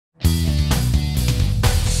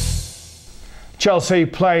Chelsea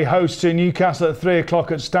play host to Newcastle at 3 o'clock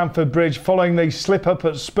at Stamford Bridge. Following the slip-up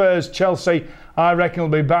at Spurs, Chelsea, I reckon, will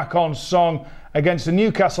be back on song against the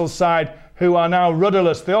Newcastle side, who are now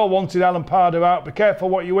rudderless. They all wanted Alan Pardew out. Be careful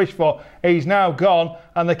what you wish for. He's now gone,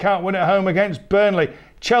 and they can't win at home against Burnley.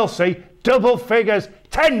 Chelsea, double figures,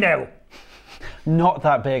 10-0. Not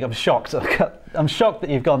that big. I'm shocked. I'm shocked that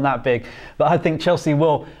you've gone that big. But I think Chelsea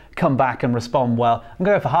will come back and respond well. I'm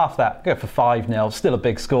going to go for half that. Go for 5-0. Still a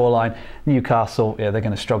big scoreline. Newcastle, yeah, they're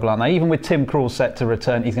going to struggle, aren't they? Even with Tim Krul set to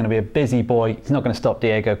return, he's going to be a busy boy. He's not going to stop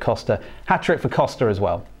Diego Costa. Hat-trick for Costa as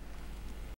well.